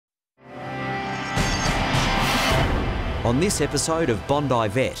On this episode of Bondi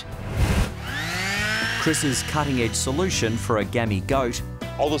Vet, Chris's cutting-edge solution for a gammy goat.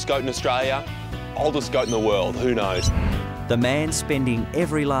 Oldest goat in Australia, oldest goat in the world, who knows? The man spending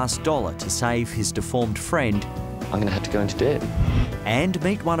every last dollar to save his deformed friend. I'm going to have to go into debt. And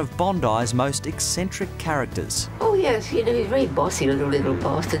meet one of Bondi's most eccentric characters. Oh yes, you know, he's very bossy, little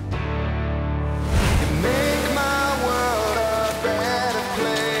bastard.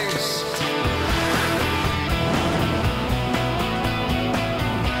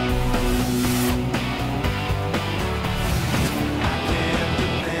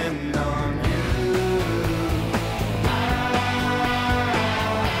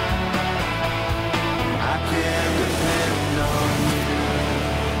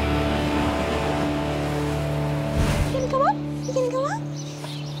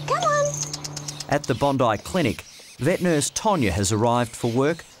 At the Bondi Clinic, vet nurse Tonya has arrived for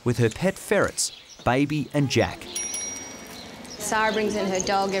work with her pet ferrets, Baby and Jack. Sarah brings in her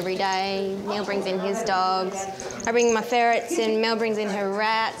dog every day, Neil brings in his dogs. I bring my ferrets in, Mel brings in her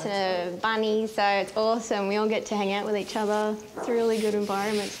rats and her bunnies, so it's awesome. We all get to hang out with each other. It's a really good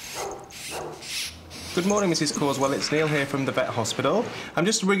environment. Good morning, Mrs. Carswell. It's Neil here from the vet hospital. I'm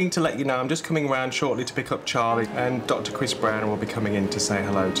just ringing to let you know I'm just coming round shortly to pick up Charlie, and Dr. Chris Brown will be coming in to say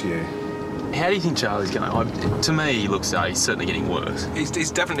hello to you. How do you think Charlie's going? To me, he looks he's certainly getting worse.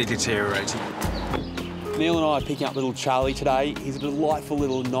 He's definitely deteriorating. Neil and I are picking up little Charlie today. He's a delightful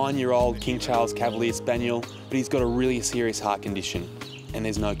little 9-year-old King Charles Spaniel, but he's got a really serious heart condition, and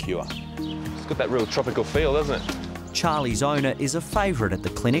there's no cure. It's got that real tropical feel, doesn't it? Charlie's owner is a favourite at the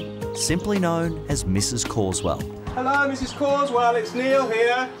clinic, simply known as Mrs. Carswell. Hello, Mrs. Carswell. It's Neil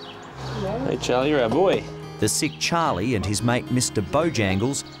here. Hey, Charlie, you're our boy. The sick Charlie and his mate Mr.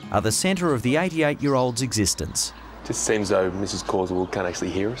 Bojangles are the centre of the 88-year-old's existence. Just seems though Mrs. Carswell can't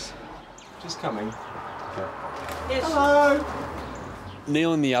actually hear us. Just coming. Okay. Yes. Hello.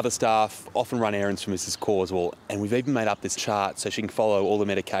 Neil and the other staff often run errands for Mrs. Carswell, and we've even made up this chart so she can follow all the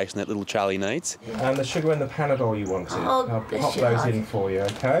medication that little Charlie needs. And the sugar and the Panadol you wanted. Oh, I'll pop those in for you,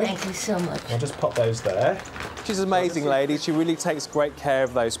 OK? Thank you so much. I'll just pop those there. She's an amazing lady. She really takes great care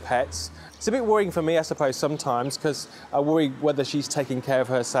of those pets. It's a bit worrying for me, I suppose, sometimes, because I worry whether she's taking care of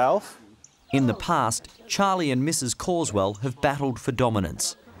herself. In the past, Charlie and Mrs. Carswell have battled for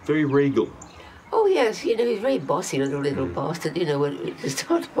dominance. Very regal. Oh yes, you know, he's very bossy, little bastard, you know, to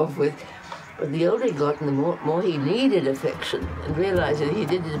start off with. But the older he got, and the more he needed affection, and realised that he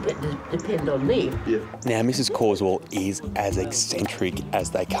did depend on me. Yeah. Now, Mrs. Carswell is as eccentric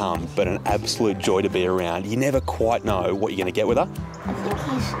as they come, but an absolute joy to be around. You never quite know what you're going to get with her. I think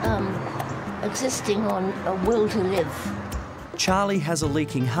he's existing on a will to live. Charlie has a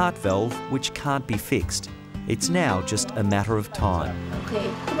leaking heart valve which can't be fixed. It's now just a matter of time.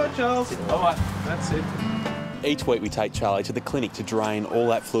 Okay. Come on, Charles. All right, that's it. Each week we take Charlie to the clinic to drain all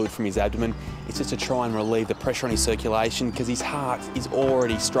that fluid from his abdomen. It's just to try and relieve the pressure on his circulation because his heart is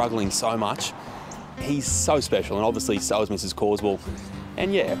already struggling so much. He's so special, and obviously so is Mrs. Carswell.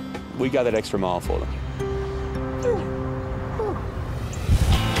 And yeah, we go that extra mile for them.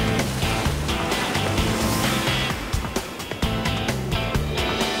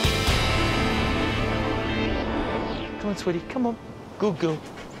 Come on, sweetie, come on. Good girl,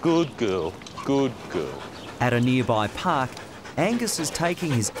 good girl, good girl. At a nearby park, Angus is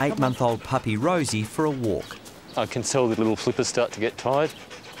taking his 8-month-old puppy Rosie for a walk. I can tell the little flippers start to get tired.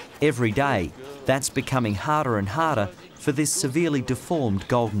 Every day, that's becoming harder and harder for this severely deformed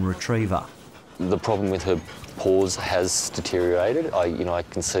golden retriever. The problem with her paws has deteriorated. I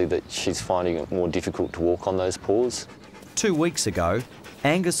can see that she's finding it more difficult to walk on those paws. 2 weeks ago,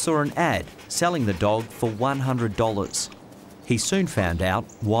 Angus saw an ad selling the dog for $100. He soon found out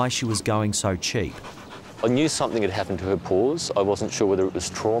why she was going so cheap. I knew something had happened to her paws. I wasn't sure whether it was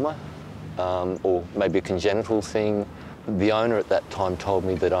trauma or maybe a congenital thing. The owner at that time told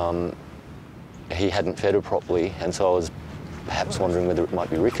me that he hadn't fed her properly, and so I was perhaps wondering whether it might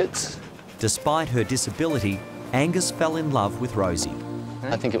be rickets. Despite her disability, Angus fell in love with Rosie.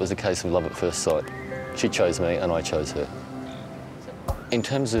 I think it was a case of love at first sight. She chose me and I chose her. In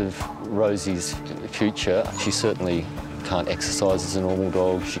terms of Rosie's future, she certainly can't exercise as a normal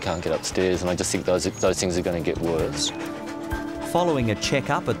dog, she can't get upstairs, and I just think those things are going to get worse. Following a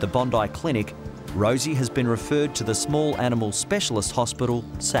check-up at the Bondi Clinic, Rosie has been referred to the Small Animal Specialist Hospital,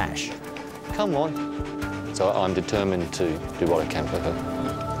 SASH. Come on. So I'm determined to do what I can for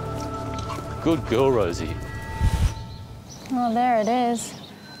her. Good girl, Rosie. Oh, there it is.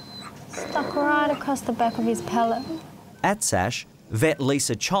 Stuck right across the back of his palate. At SASH, vet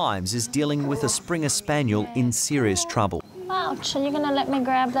Lisa Chimes is dealing with a Springer Spaniel in serious trouble. Ouch, are you going to let me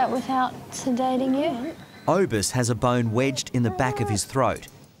grab that without sedating you? Obus has a bone wedged in the back of his throat.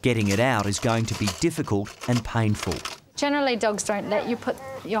 Getting it out is going to be difficult and painful. Generally, dogs don't let you put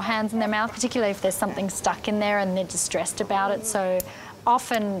your hands in their mouth, particularly if there's something stuck in there and they're distressed about it. So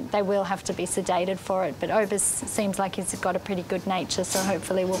often they will have to be sedated for it, but Obus seems like he's got a pretty good nature, so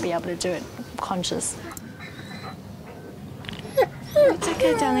hopefully we'll be able to do it conscious. It's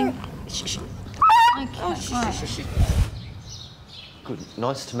okay, darling. Okay, Good.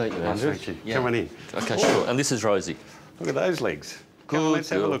 Nice to meet you, Andrew. Nice to meet you. Come on in. Okay, sure. And this is Rosie. Look at those legs. Come on, let's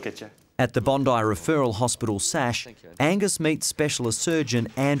have a look at you. At the Bondi Referral Hospital SASH, Angus meets specialist surgeon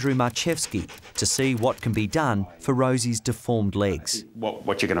Andrew Marchevsky to see what can be done for Rosie's deformed legs.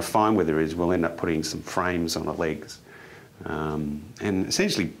 What you're going to find with her is we'll end up putting some frames on her legs and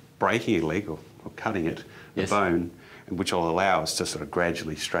essentially breaking a leg or cutting it, the bone, which will allow us to sort of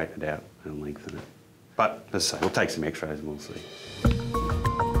gradually straighten it out and lengthen it. But as I say, we'll take some x-rays and we'll see.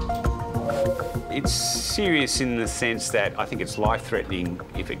 It's serious in the sense that I think it's life-threatening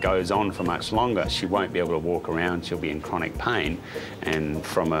if it goes on for much longer. She won't be able to walk around, she'll be in chronic pain, and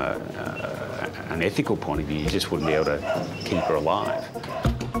from an ethical point of view, you just wouldn't be able to keep her alive.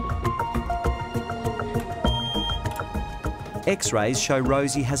 X-rays show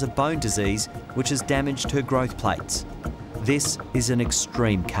Rosie has a bone disease which has damaged her growth plates. This is an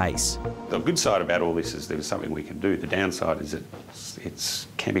extreme case. The good side about all this is there's something we can do. The downside is that it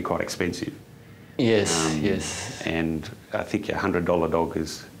can be quite expensive. Yes, yes. And I think a $100 dog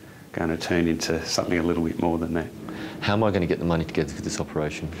is going to turn into something a little bit more than that. How am I going to get the money together for this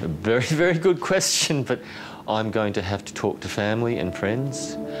operation? A very, very good question, but I'm going to have to talk to family and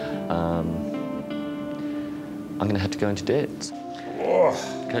friends. I'm going to have to go into debt. Oh.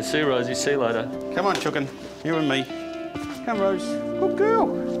 Okay, see you, Rosie. See you later. Come on, Chookin. You and me. Come, Rose. Good girl.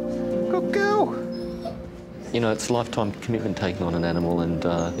 Good girl. You know, it's a lifetime commitment taking on an animal, and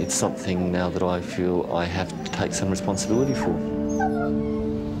it's something now that I feel I have to take some responsibility for.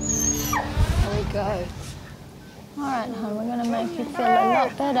 There we go. All right, hon, we're going to make you feel a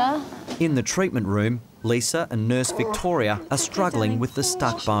lot better. In the treatment room, Lisa and nurse Victoria are struggling with the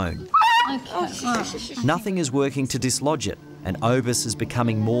stuck bone. Okay. Nothing is working to dislodge it, and Obus is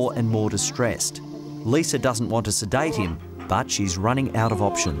becoming more and more distressed. Lisa doesn't want to sedate him, but she's running out of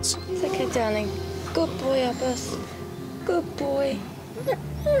options. It's okay, darling. Good boy, Obus. Good boy.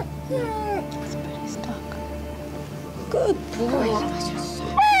 It's pretty stuck. Good boy.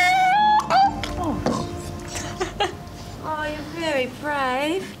 Oh, you're very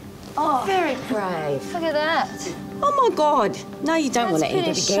brave. Oh, Very brave. look at that. Oh my God! No, you don't want to eat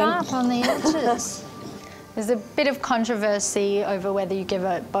Pretty it again. sharp on the edges. There's a bit of controversy over whether you give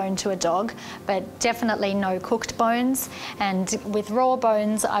a bone to a dog, but definitely no cooked bones. And with raw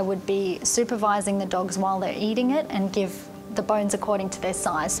bones, I would be supervising the dogs while they're eating it and give the bones according to their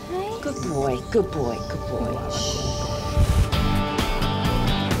size. Good boy. Good boy. Good boy.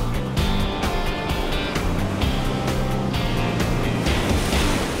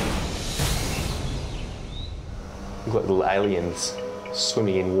 We've got little aliens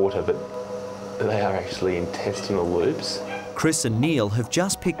swimming in water, but they are actually intestinal loops. Chris and Neil have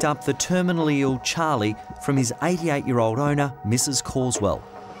just picked up the terminally ill Charlie from his 88-year-old owner, Mrs. Carswell.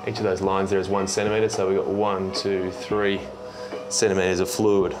 Each of those lines there is 1 centimetre, so we've got 1, 2, 3 centimetres of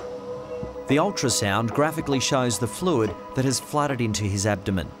fluid. The ultrasound graphically shows the fluid that has flooded into his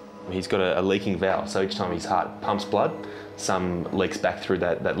abdomen. He's got a leaking valve, so each time his heart pumps blood, some leaks back through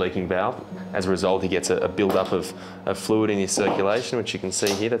that leaking valve. As a result, he gets a build-up of fluid in his circulation, which you can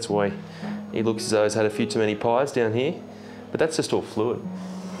see here. That's why he looks as though he's had a few too many pies down here, but that's just all fluid.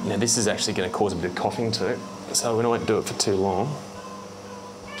 Now this is actually going to cause a bit of coughing too, so we won't do it for too long.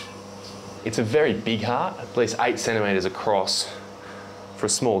 It's a very big heart, at least 8 centimetres across for a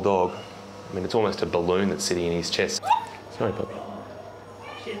small dog. I mean, it's almost a balloon that's sitting in his chest. Sorry, puppy.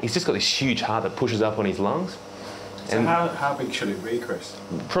 He's just got this huge heart that pushes up on his lungs. So and how big should it be, Chris?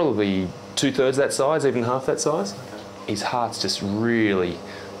 Probably 2/3 that size, even half that size. Okay. His heart's just really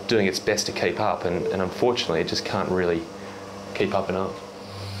doing its best to keep up, and unfortunately it just can't really keep up enough.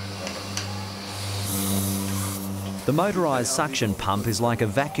 The motorised suction pump is like a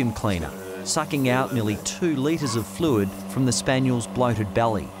vacuum cleaner, sucking out nearly 2 litres of fluid from the spaniel's bloated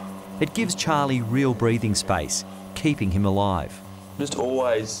belly. It gives Charlie real breathing space, keeping him alive. Just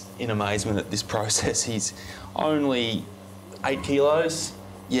always in amazement at this process. He's only 8 kilos,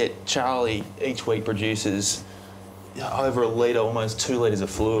 yet Charlie each week produces over 1 litre, almost 2 litres of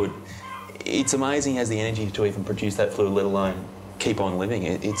fluid. It's amazing he has the energy to even produce that fluid, let alone keep on living.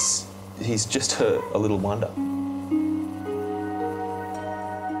 He's just a little wonder.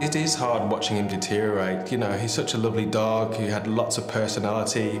 Is It is hard watching him deteriorate. You know, he's such a lovely dog. He had lots of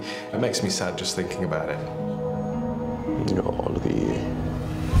personality. It makes me sad just thinking about it. Oh, look at you.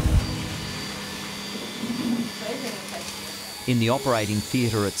 In the operating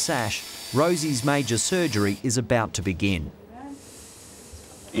theatre at Sash, Rosie's major surgery is about to begin.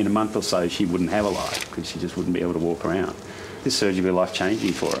 In a month or so, she wouldn't have a life because she just wouldn't be able to walk around. This surgery will be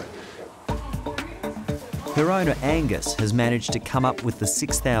life-changing for her. Her owner, Angus, has managed to come up with the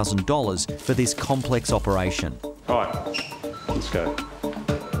 $6,000 for this complex operation. Right, let's go.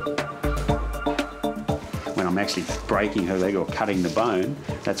 When I'm actually breaking her leg or cutting the bone,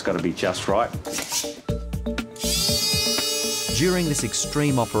 that's got to be just right. During this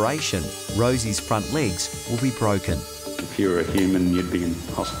extreme operation, Rosie's front legs will be broken. If you were a human, you'd be in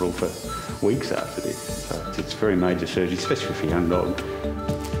hospital for weeks after this. So it's very major surgery, especially for a young dog.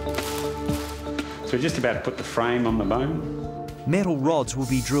 So we're just about to put the frame on the bone. Metal rods will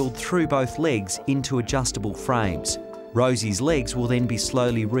be drilled through both legs into adjustable frames. Rosie's legs will then be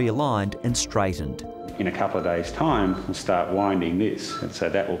slowly realigned and straightened. In a couple of days' time, we'll start winding this. And so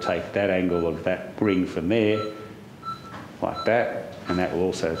that will take that angle of that ring from there, like that, and that will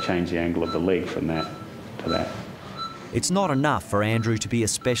also change the angle of the leg from that to that. It's not enough for Andrew to be a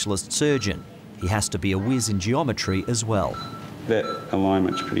specialist surgeon. He has to be a whiz in geometry as well. That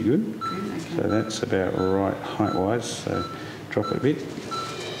alignment's pretty good, so that's about all right height-wise, so drop it a bit.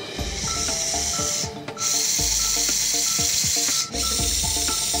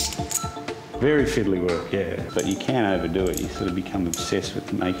 Very fiddly work, yeah, but you can overdo it. You sort of become obsessed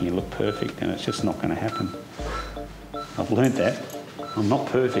with making it look perfect, and it's just not going to happen. I've learnt that. I'm not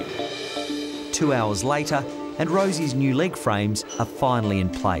perfect. 2 hours later, and Rosie's new leg frames are finally in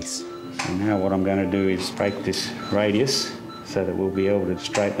place. So now what I'm going to do is break this radius so that we'll be able to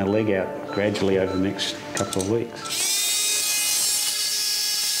straighten the leg out gradually over the next couple of weeks.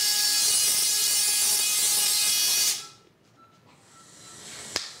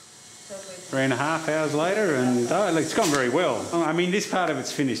 Three and a half hours later, and it's gone very well. I mean, this part of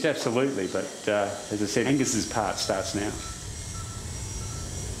it's finished, absolutely, but as I said, Angus's part starts now.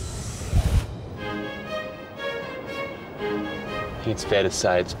 I think it's fair to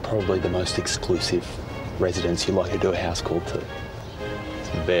say it's probably the most exclusive residence you like to do a house call to. It's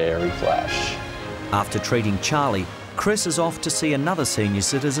very flash. After treating Charlie, Chris is off to see another senior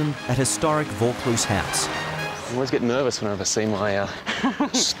citizen at historic Vaucluse House. I always get nervous whenever I see my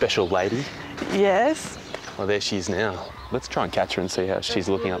special lady. Yes. Well, there she is now. Let's try and catch her and see how she's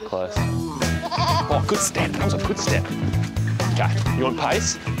looking up close. Oh, good step. That was a good step. Okay, you want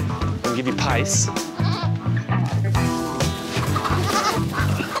pace? I'll give you pace.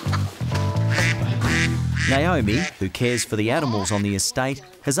 Naomi, who cares for the animals on the estate,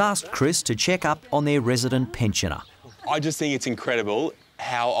 has asked Chris to check up on their resident pensioner. I just think it's incredible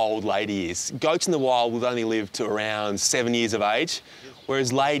how old Lady is. Goats in the wild will only live to around 7 years of age,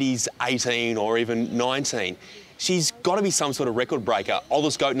 whereas Lady's 18 or even 19. She's got to be some sort of record breaker.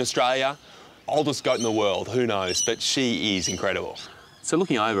 Oldest goat in Australia, oldest goat in the world, who knows, but she is incredible. So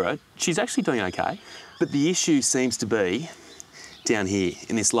looking over her, she's actually doing okay, but the issue seems to be down here,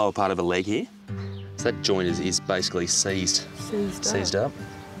 in this lower part of her leg here. So that joint is basically seized up.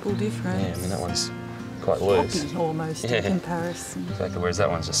 Full difference. Yeah, I mean, that one's quite loose. Floppy almost in comparison. Exactly, whereas that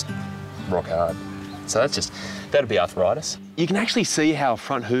one's just rock hard. So that'd be arthritis. You can actually see how her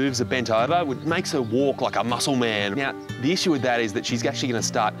front hooves are bent over, which makes her walk like a muscle man. Now, the issue with that is that she's actually going to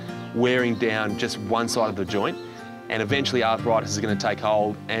start wearing down just one side of the joint, and eventually arthritis is going to take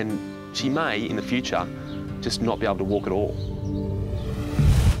hold, and she may, in the future, just not be able to walk at all.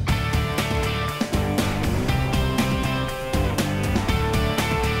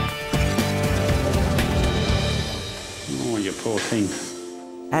 Oh, you poor thing.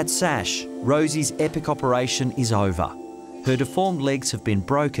 At Sash, Rosie's epic operation is over. Her deformed legs have been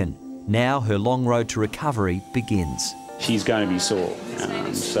broken. Now her long road to recovery begins. She's going to be sore,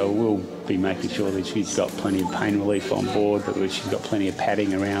 so we'll be making sure that she's got plenty of pain relief on board, that she's got plenty of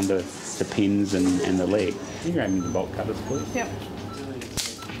padding around the pins and the leg. You grab me the bolt cutters, please. Yep.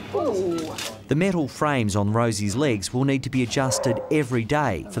 Ooh. The metal frames on Rosie's legs will need to be adjusted every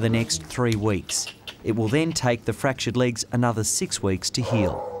day for the next 3 weeks. It will then take the fractured legs another 6 weeks to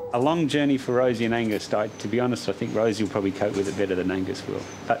heal. A long journey for Rosie and Angus. To be honest, I think Rosie will probably cope with it better than Angus will,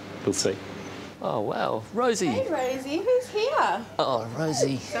 but we'll see. Oh, wow. Rosie. Hey, Rosie, who's here? Oh,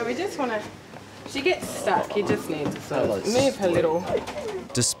 Rosie. So we just want to... She gets stuck. You just need to sort of move her little...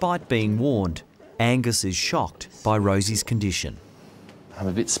 Despite being warned, Angus is shocked by Rosie's condition. I'm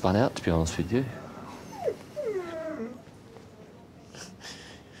a bit spun out, to be honest with you.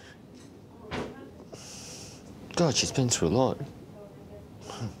 God, she's been through a lot.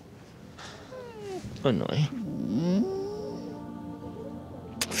 I know.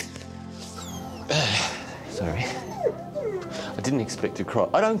 Sorry. I didn't expect to cry.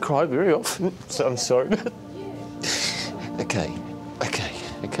 I don't cry very often, so I'm sorry. Okay.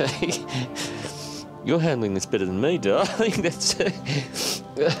 You're handling this better than me, darling. That's.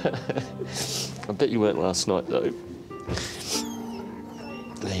 I bet you weren't last night, though.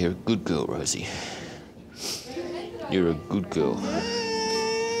 You're a good girl, Rosie. You're a good girl.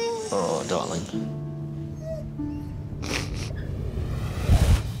 Oh, darling.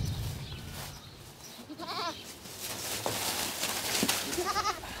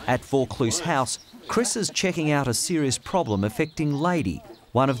 At Vaucluse House, Chris is checking out a serious problem affecting Lady,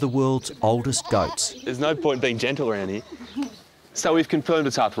 one of the world's oldest goats. There's no point being gentle around here. So we've confirmed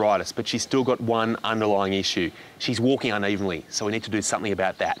it's arthritis, but she's still got one underlying issue. She's walking unevenly, so we need to do something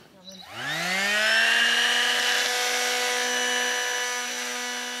about that.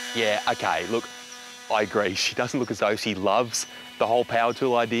 Yeah, okay, look, I agree. She doesn't look as though she loves the whole power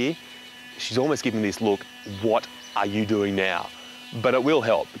tool idea. She's almost giving this look, what are you doing now? But it will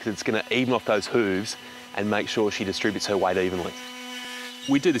help because it's going to even off those hooves and make sure she distributes her weight evenly.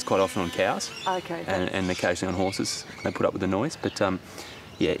 We do this quite often on cows. Okay. And occasionally on horses. They put up with the noise. But,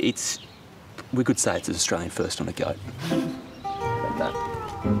 yeah, we could say it's an Australian first on a goat. Like that.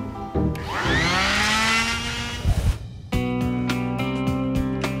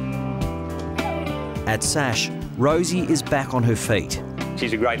 At Sash, Rosie is back on her feet.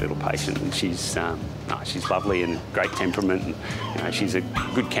 She's a great little patient, and she's lovely and great temperament. And, you know, she's a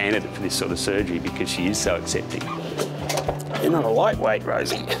good candidate for this sort of surgery because she is so accepting. You're not a lightweight,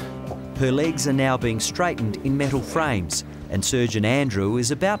 Rosie. Her legs are now being straightened in metal frames, and surgeon Andrew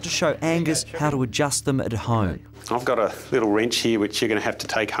is about to show Angus how to adjust them at home. I've got a little wrench here which you're going to have to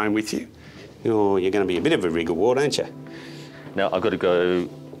take home with you. You're going to be a bit of a rig of war, aren't you? Now, I've got to go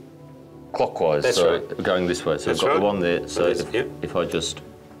clockwise, That's so right. going this way. So That's I've got right. the one there, so if I just...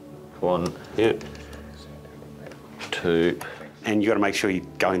 One, two... And you've got to make sure you're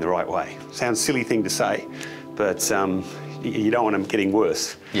going the right way. Sounds a silly thing to say, but you don't want them getting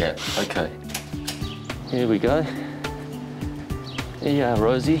worse. Yeah, OK. Here we go. Here you are,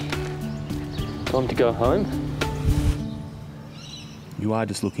 Rosie. Time to go home. You are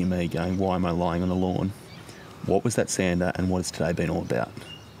just looking at me going, why am I lying on the lawn? What was that sander and what has today been all about?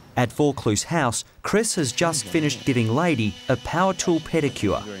 At Vaucluse House, Chris has just finished giving Lady a power tool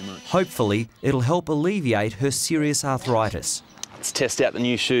pedicure. Hopefully, it'll help alleviate her serious arthritis. Let's test out the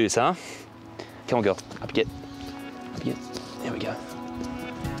new shoes, huh? Come on, girl. Up you get. Up you get. There we go.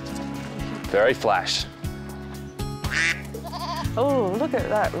 Very flash. Oh, look at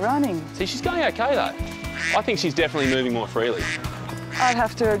that running. See, she's going OK, though. I think she's definitely moving more freely. I'd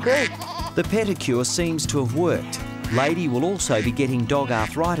have to agree. The pedicure seems to have worked. Lady will also be getting dog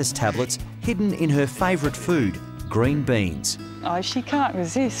arthritis tablets hidden in her favourite food, green beans. Oh, she can't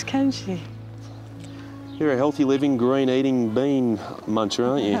resist, can she? You're a healthy living, green-eating bean muncher,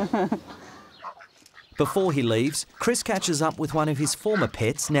 aren't you? Before he leaves, Chris catches up with one of his former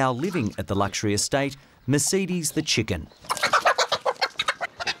pets now living at the luxury estate, Mercedes the chicken.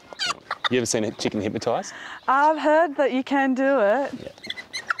 You ever seen a chicken hypnotised? I've heard that you can do it. Yeah.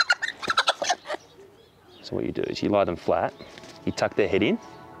 So what you do is you lie them flat, you tuck their head in,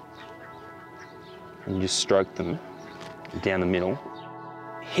 and you just stroke them down the middle.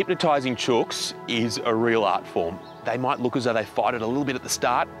 Hypnotising chooks is a real art form. They might look as though they fight it a little bit at the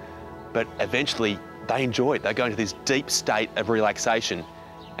start, but eventually they enjoy it. They go into this deep state of relaxation.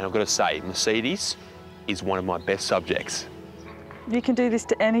 And I've got to say, Mercedes is one of my best subjects. You can do this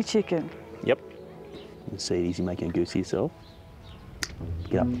to any chicken. Yep. Mercedes, you're making a goose of yourself.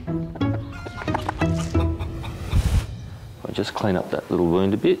 Get up. I'll just clean up that little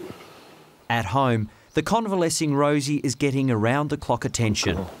wound a bit. At home, the convalescing Rosie is getting around-the-clock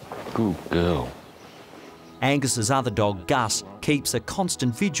attention. Oh, good girl. Angus's other dog, Gus, keeps a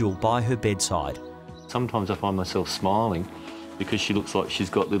constant vigil by her bedside. Sometimes I find myself smiling because she looks like she's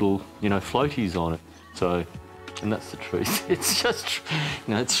got little, floaties on it. So, and that's the truth. It's just,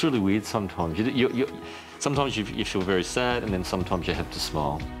 it's really weird sometimes. Sometimes you feel very sad, and then sometimes you have to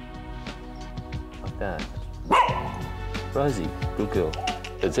smile. Like that. Rosie, good girl.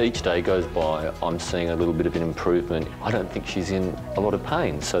 As each day goes by, I'm seeing a little bit of an improvement. I don't think she's in a lot of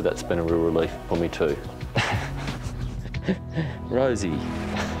pain, so that's been a real relief for me too. Rosie.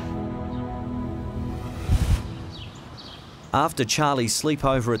 After Charlie's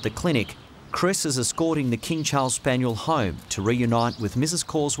sleepover at the clinic, Chris is escorting the King Charles Spaniel home to reunite with Mrs.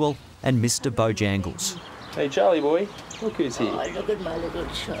 Carswell and Mr. Bojangles. Hey, Charlie boy, look who's here. Oh, look at my little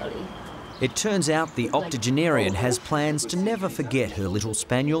Charlie. It turns out the octogenarian has plans to never forget her little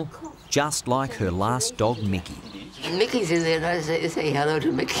spaniel, just like her last dog, Mickey. Mickey's in there and I say hello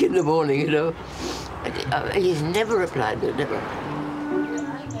to Mickey in the morning, you know. And he's never replied, never.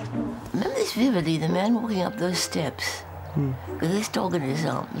 Remember this vividly, the man walking up those steps with this dog in his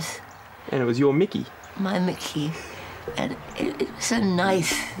arms. And it was your Mickey? My Mickey. And it was so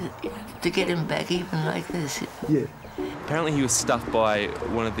nice to get him back even like this. Yeah. Apparently he was stuffed by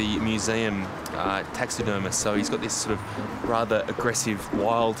one of the museum taxidermists, so he's got this sort of rather aggressive,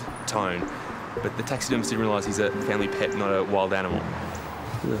 wild tone. But the taxidermist didn't realise he's a family pet, not a wild animal.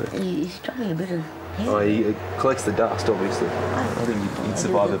 He's dropping a bit of hair. Oh, he collects the dust, obviously. I think he'd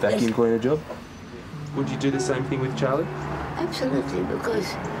survive a vacuum cleaner job. Would you do the same thing with Charlie? Absolutely,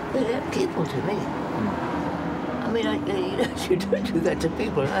 because they're like people to me. I mean, you don't do that to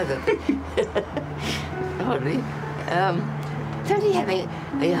people either. Hardly. It's only having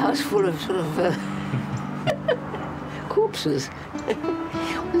a house full of sort of corpses.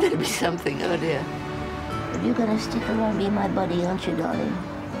 Wouldn't that be something? Oh dear. But you're going to stick around, be my buddy, aren't you, darling?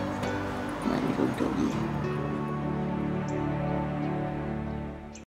 My little doggy.